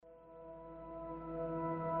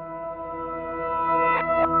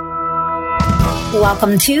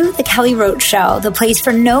Welcome to The Kelly Roach Show, the place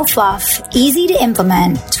for no fluff, easy to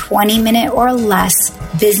implement, 20-minute or less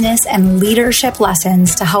business and leadership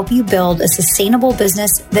lessons to help you build a sustainable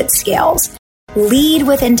business that scales. Lead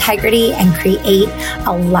with integrity and create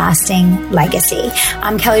a lasting legacy.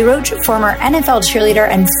 I'm Kelly Roach, former NFL cheerleader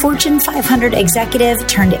and Fortune 500 executive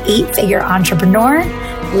turned 8-figure entrepreneur.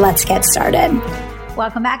 Let's get started.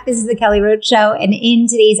 Welcome back. This is The Kelly Roach Show. And in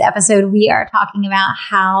today's episode, we are talking about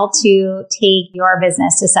how to take your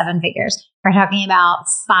business to 7 figures. We're talking about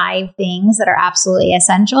 5 things that are absolutely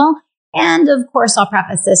essential. And of course, I'll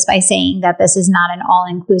preface this by saying that this is not an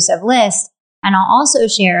all-inclusive list. And I'll also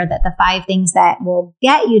share that the 5 things that will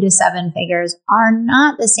get you to 7 figures are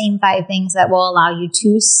not the same 5 things that will allow you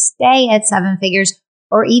to stay at 7 figures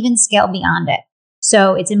or even scale beyond it.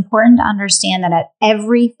 So it's important to understand that at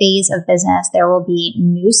every phase of business, there will be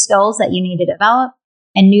new skills that you need to develop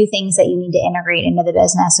and new things that you need to integrate into the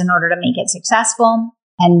business in order to make it successful.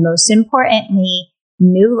 And most importantly,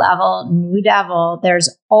 new level, new devil.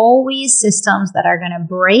 There's always systems that are going to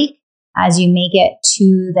break as you make it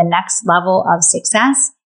to the next level of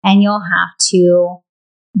success. And you'll have to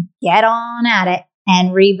get on at it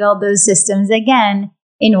and rebuild those systems again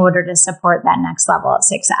in order to support that next level of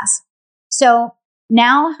success. So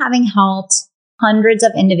now, having helped hundreds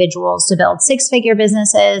of individuals to build 6-figure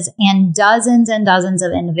businesses and dozens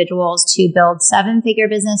of individuals to build 7-figure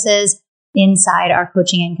businesses inside our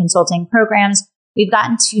coaching and consulting programs, we've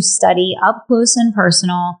gotten to study up close and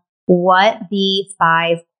personal what the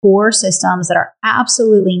 5 core systems that are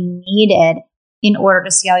absolutely needed in order to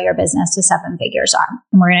scale your business to 7 figures are.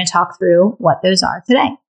 And we're going to talk through what those are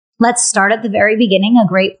today. Let's start at the very beginning, a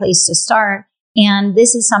great place to start. And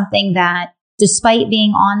this is something that, despite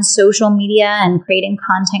being on social media and creating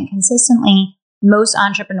content consistently, most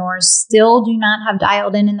entrepreneurs still do not have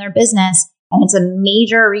dialed in their business. And it's a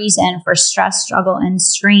major reason for stress, struggle, and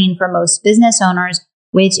strain for most business owners,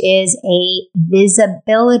 which is a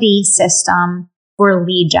visibility system for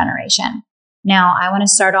lead generation. Now, I want to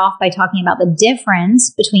start off by talking about the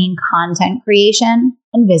difference between content creation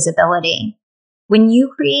and visibility. When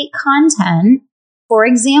you create content, for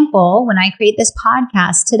example, when I create this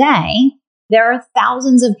podcast today, there are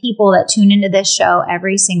thousands of people that tune into this show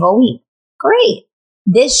every single week. Great.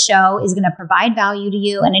 This show is going to provide value to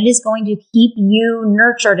you, and it is going to keep you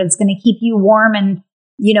nurtured. It's going to keep you warm and,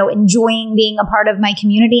 enjoying being a part of my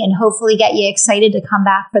community and hopefully get you excited to come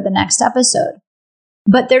back for the next episode.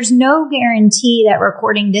 But there's no guarantee that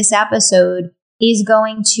recording this episode is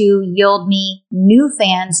going to yield me new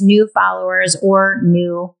fans, new followers, or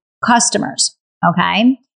new customers.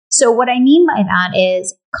 Okay. So what I mean by that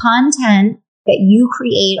is content that you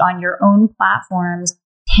create on your own platforms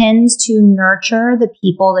tends to nurture the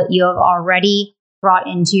people that you have already brought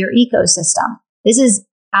into your ecosystem. This is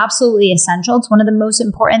absolutely essential. It's one of the most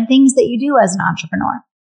important things that you do as an entrepreneur.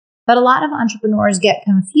 But a lot of entrepreneurs get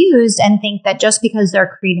confused and think that just because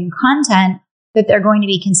they're creating content, that they're going to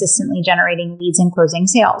be consistently generating leads and closing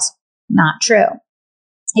sales. Not true.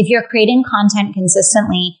 If you're creating content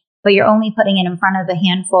consistently, but you're only putting it in front of a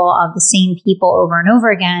handful of the same people over and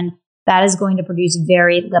over again, that is going to produce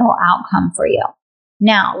very little outcome for you.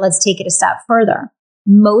 Now, let's take it a step further.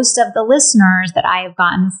 Most of the listeners that I have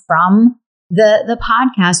gotten from the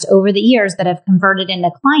podcast over the years that have converted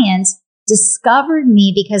into clients discovered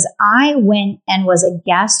me because I went and was a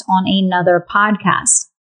guest on another podcast.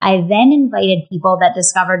 I then invited people that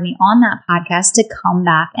discovered me on that podcast to come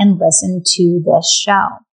back and listen to this show.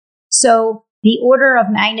 So the order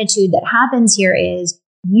of magnitude that happens here is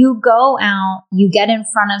you go out, you get in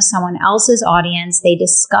front of someone else's audience, they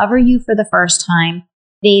discover you for the first time,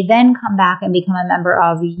 they then come back and become a member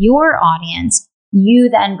of your audience. You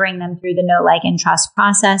then bring them through the know, like, and trust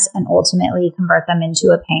process and ultimately convert them into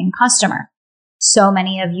a paying customer. So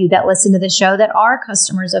many of you that listen to the show that are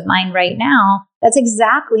customers of mine right now, that's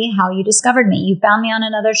exactly how you discovered me. You found me on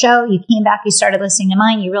another show, you came back, you started listening to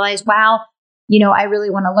mine, you realized, wow, I really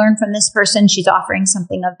want to learn from this person. She's offering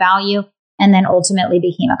something of value, and then ultimately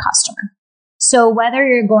became a customer. So whether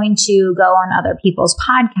you're going to go on other people's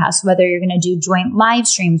podcasts, whether you're going to do joint live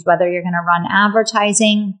streams, whether you're going to run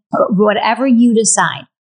advertising, or whatever you decide,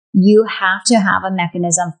 you have to have a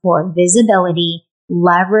mechanism for visibility,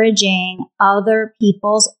 leveraging other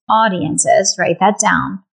people's audiences, write that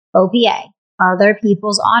down, OPA, other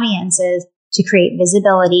people's audiences to create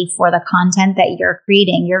visibility for the content that you're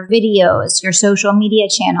creating, your videos, your social media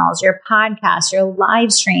channels, your podcasts, your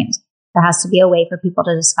live streams. There has to be a way for people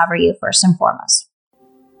to discover you first and foremost.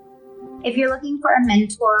 If you're looking for a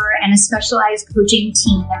mentor and a specialized coaching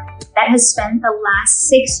team that has spent the last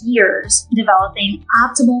 6 years developing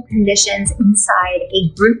optimal conditions inside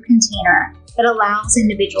a group container that allows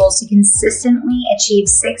individuals to consistently achieve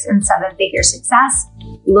 6 and 7 figure success.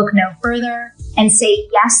 Look no further and say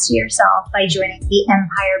yes to yourself by joining the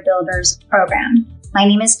Empire Builders program. My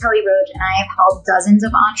name is Kelly Roach, and I have helped dozens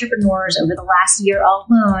of entrepreneurs over the last year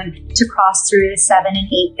alone to cross through the 7 and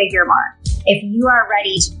 8 figure mark. If you are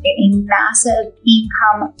ready to create a massive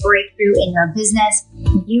income breakthrough in your business,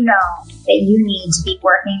 you know that you need to be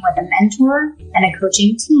working with a mentor and a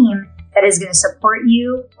coaching team that is going to support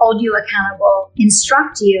you, hold you accountable,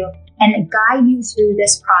 instruct you, and guide you through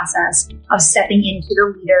this process of stepping into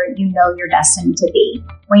the leader you know you're destined to be.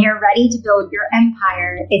 When you're ready to build your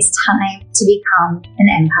empire, it's time to become an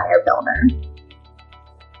empire builder.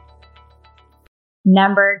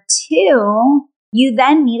 Number 2, you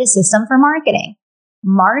then need a system for marketing.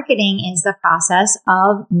 Marketing is the process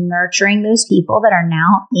of nurturing those people that are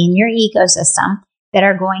now in your ecosystem that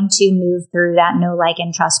are going to move through that know, like,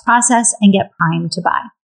 and trust process and get primed to buy.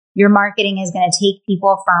 Your marketing is going to take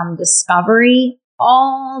people from discovery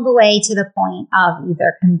all the way to the point of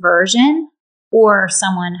either conversion or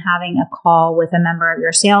someone having a call with a member of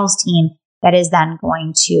your sales team that is then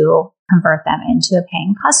going to convert them into a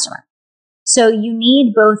paying customer. So you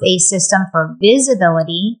need both a system for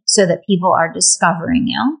visibility so that people are discovering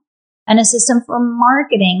you, and a system for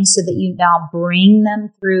marketing so that you now bring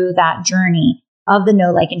them through that journey of the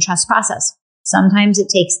know, like, and trust process. Sometimes it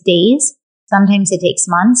takes days. Sometimes it takes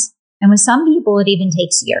months. And with some people, it even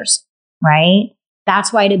takes years, right?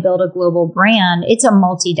 That's why to build a global brand, it's a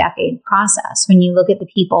multi-decade process. When you look at the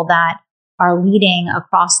people that are leading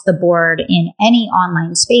across the board in any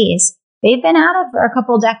online space, they've been at it for a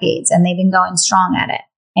couple decades and they've been going strong at it.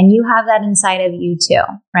 And you have that inside of you too,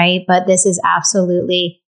 right? But this is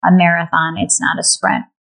absolutely a marathon. It's not a sprint.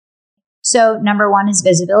 So number 1 is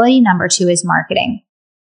visibility. Number 2 is marketing.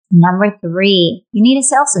 Number 3, you need a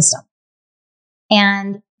sales system.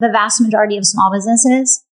 And the vast majority of small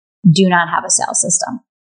businesses do not have a sales system.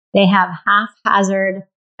 They have haphazard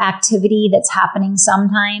activity that's happening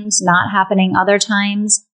sometimes, not happening other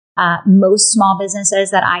times. Most small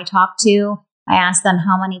businesses that I talk to, I ask them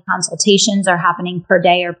how many consultations are happening per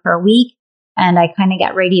day or per week. And I kind of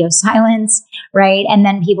get radio silence, right? And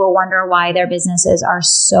then people wonder why their businesses are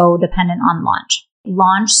so dependent on launch.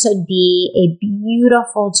 Launch should be a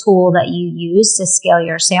beautiful tool that you use to scale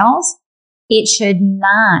your sales. It should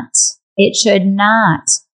not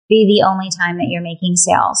be the only time that you're making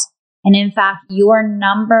sales. And in fact, your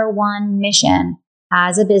number 1 mission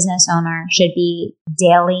as a business owner should be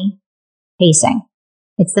daily pacing.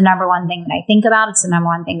 It's the number 1 thing that I think about. It's the number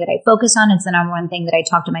 1 thing that I focus on. It's the number 1 thing that I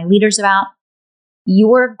talk to my leaders about.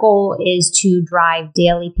 Your goal is to drive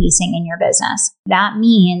daily pacing in your business. That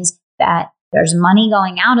means that there's money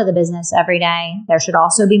going out of the business every day. There should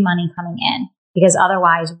also be money coming in, because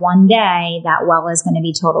otherwise one day that well is going to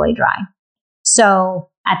be totally dry. So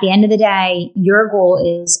at the end of the day, your goal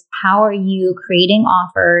is, how are you creating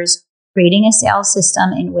offers, creating a sales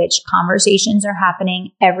system in which conversations are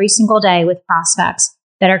happening every single day with prospects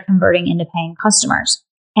that are converting into paying customers.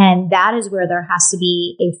 And that is where there has to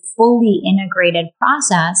be a fully integrated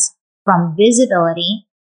process from visibility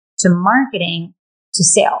to marketing to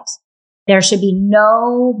sales. There should be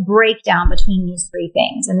no breakdown between these 3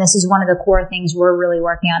 things. And this is one of the core things we're really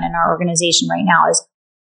working on in our organization right now, is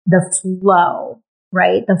the flow,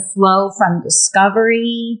 right? The flow from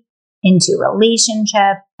discovery into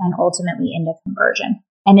relationship and ultimately into conversion.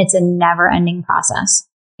 And it's a never-ending process.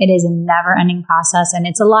 It is a never-ending process, and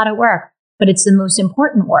it's a lot of work, but it's the most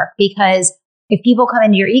important work, because if people come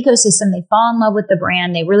into your ecosystem, they fall in love with the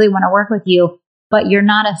brand, they really want to work with you, but you're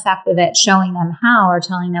not effective at showing them how or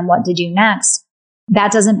telling them what to do next,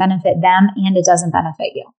 that doesn't benefit them and it doesn't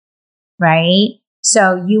benefit you, right?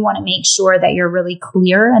 So you want to make sure that you're really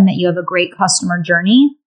clear and that you have a great customer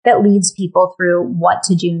journey that leads people through what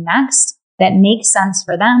to do next, that makes sense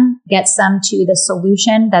for them, gets them to the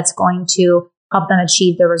solution that's going to help them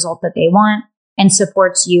achieve the result that they want, and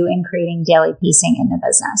supports you in creating daily pacing in the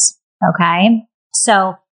business. Okay.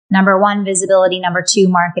 So number 1, visibility. Number 2,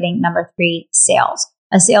 marketing. Number 3, sales.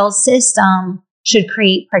 A sales system should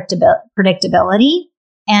create predictability,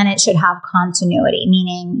 and it should have continuity,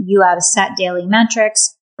 meaning you have set daily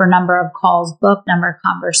metrics for number of calls booked, number of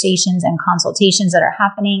conversations and consultations that are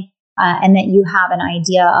happening, and that you have an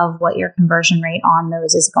idea of what your conversion rate on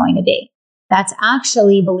those is going to be. That's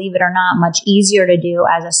actually, believe it or not, much easier to do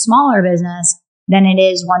as a smaller business than it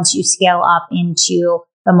is once you scale up into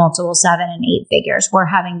the multiple 7 and 8 figures. We're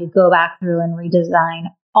having to go back through and redesign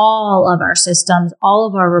all of our systems, all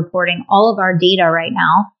of our reporting, all of our data right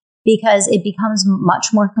now, because it becomes much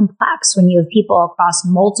more complex when you have people across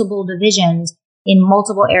multiple divisions in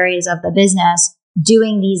multiple areas of the business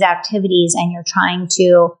doing these activities and you're trying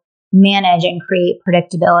to manage and create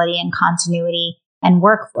predictability and continuity and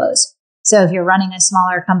workflows. So if you're running a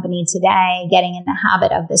smaller company today, getting in the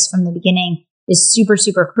habit of this from the beginning is super,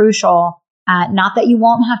 super crucial. Not that you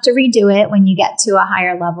won't have to redo it when you get to a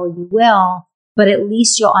higher level, you will, but at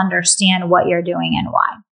least you'll understand what you're doing and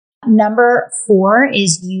why. Number 4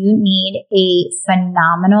 is you need a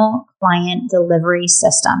phenomenal client delivery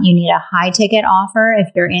system. You need a high ticket offer if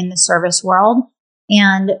you're in the service world.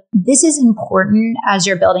 And this is important as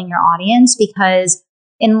you're building your audience, because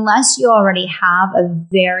unless you already have a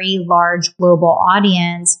very large global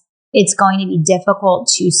audience, it's going to be difficult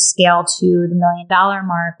to scale to the $1 million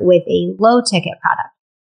mark with a low ticket product.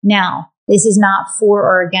 Now, this is not for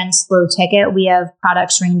or against low ticket. We have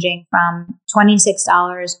products ranging from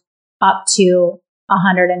 $26 up to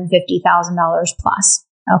 $150,000 plus.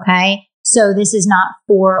 Okay. So this is not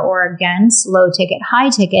for or against low ticket, high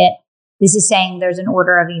ticket. This is saying there's an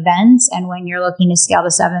order of events. And when you're looking to scale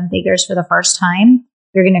to 7 figures for the first time,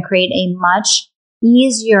 you're going to create a much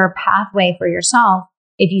easier pathway for yourself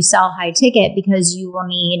if you sell high ticket, because you will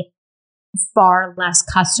need far less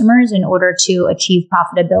customers in order to achieve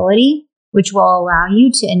profitability, which will allow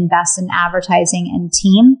you to invest in advertising and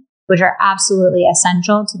team, which are absolutely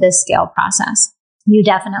essential to this scale process. You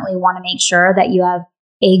definitely want to make sure that you have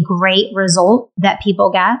a great result that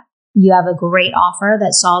people get. You have a great offer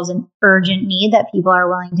that solves an urgent need that people are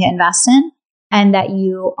willing to invest in, and that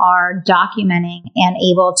you are documenting and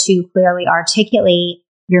able to clearly articulate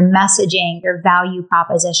your messaging, your value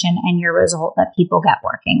proposition, and your result that people get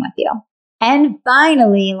working with you. And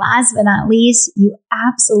finally, last but not least, you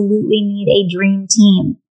absolutely need a dream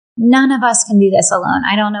team. None of us can do this alone.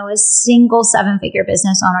 I don't know a single 7-figure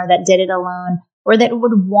business owner that did it alone or that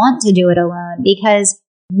would want to do it alone, because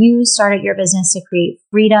you started your business to create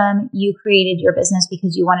freedom. You created your business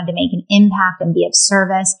because you wanted to make an impact and be of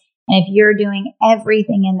service. And if you're doing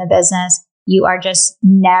everything in the business, you are just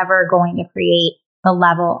never going to create the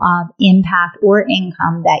level of impact or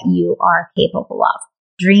income that you are capable of.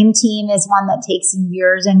 Dream Team is one that takes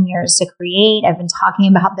years and years to create. I've been talking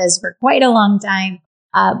about this for quite a long time.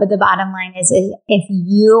 But the bottom line is if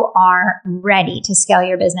you are ready to scale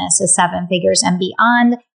your business to 7 figures and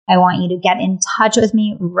beyond, I want you to get in touch with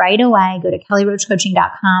me right away. Go to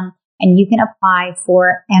kellyroachcoaching.com and you can apply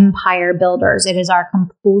for Empire Builders. It is our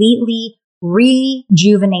completely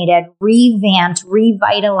rejuvenated, revamped,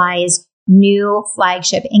 revitalized new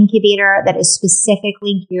flagship incubator that is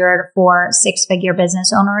specifically geared for 6-figure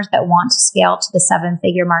business owners that want to scale to the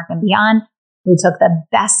 7-figure mark and beyond. We took the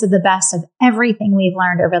best of everything we've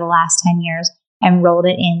learned over the last 10 years and rolled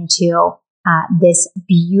it into this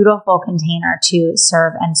beautiful container to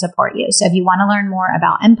serve and support you. So if you want to learn more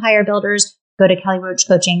about Empire Builders, go to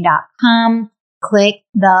kellyroachcoaching.com, click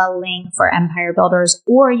the link for Empire Builders,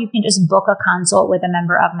 or you can just book a consult with a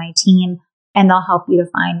member of my team and they'll help you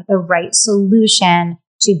to find the right solution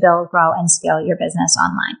to build, grow, and scale your business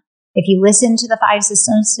online. If you listen to the 5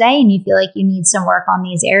 systems today and you feel like you need some work on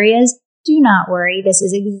these areas, do not worry. This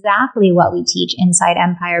is exactly what we teach inside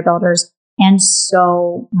Empire Builders and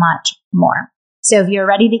so much more. So if you're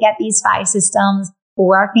ready to get these 5 systems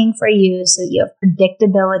working for you so that you have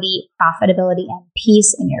predictability, profitability, and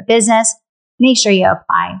peace in your business, make sure you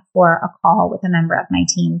apply for a call with a member of my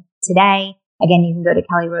team today. Again, you can go to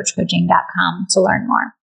kellyroachcoaching.com to learn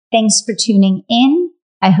more. Thanks for tuning in.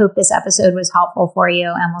 I hope this episode was helpful for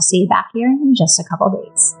you, and we'll see you back here in just a couple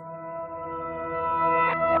days.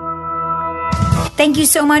 Thank you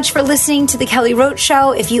so much for listening to The Kelly Roach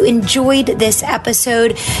Show. If you enjoyed this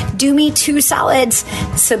episode, do me 2 solids.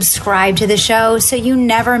 Subscribe to the show so you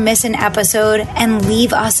never miss an episode, and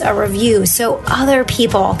leave us a review so other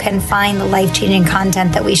people can find the life-changing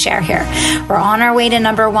content that we share here. We're on our way to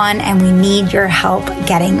number 1, and we need your help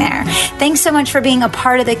getting there. Thanks so much for being a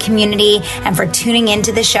part of the community and for tuning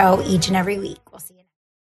into the show each and every week. We'll see you.